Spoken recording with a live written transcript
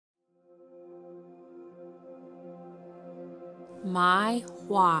My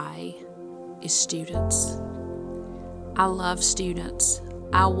why is students. I love students.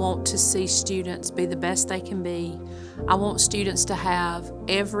 I want to see students be the best they can be. I want students to have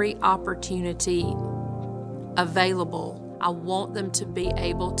every opportunity available. I want them to be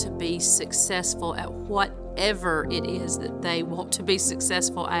able to be successful at whatever it is that they want to be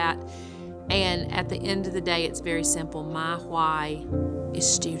successful at. And at the end of the day, it's very simple. My why is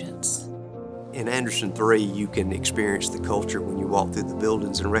students. In Anderson 3, you can experience the culture when you walk through the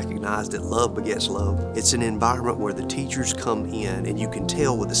buildings and recognize that love begets love. It's an environment where the teachers come in and you can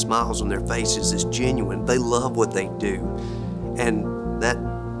tell with the smiles on their faces it's genuine. They love what they do. And that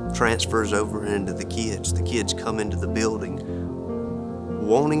transfers over into the kids. The kids come into the building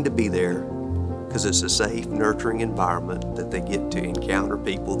wanting to be there because it's a safe, nurturing environment that they get to encounter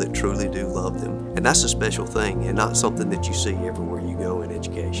people that truly do love them. And that's a special thing and not something that you see everywhere you go in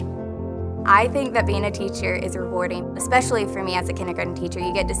education. I think that being a teacher is rewarding, especially for me as a kindergarten teacher.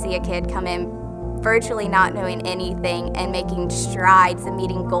 You get to see a kid come in virtually not knowing anything and making strides and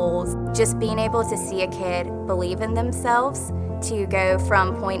meeting goals. Just being able to see a kid believe in themselves, to go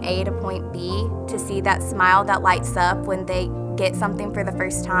from point A to point B, to see that smile that lights up when they get something for the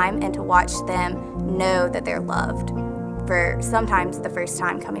first time, and to watch them know that they're loved for sometimes the first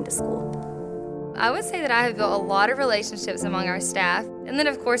time coming to school. I would say that I have built a lot of relationships among our staff, and then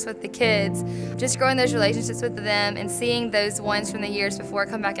of course with the kids, just growing those relationships with them and seeing those ones from the years before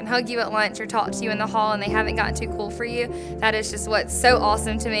come back and hug you at lunch or talk to you in the hall and they haven't gotten too cool for you. That is just what's so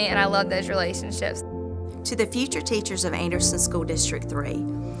awesome to me, and I love those relationships. To the future teachers of Anderson School District 3,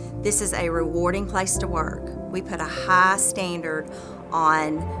 this is a rewarding place to work. We put a high standard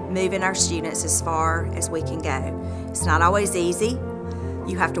on moving our students as far as we can go. It's not always easy.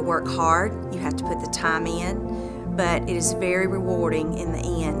 You have to work hard, you have to put the time in, but it is very rewarding in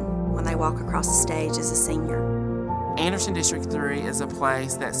the end when they walk across the stage as a senior. Anderson District 3 is a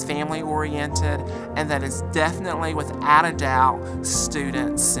place that's family-oriented and that is definitely, without a doubt,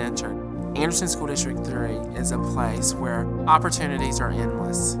 student-centered. Anderson School District 3 is a place where opportunities are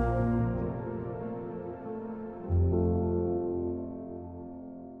endless.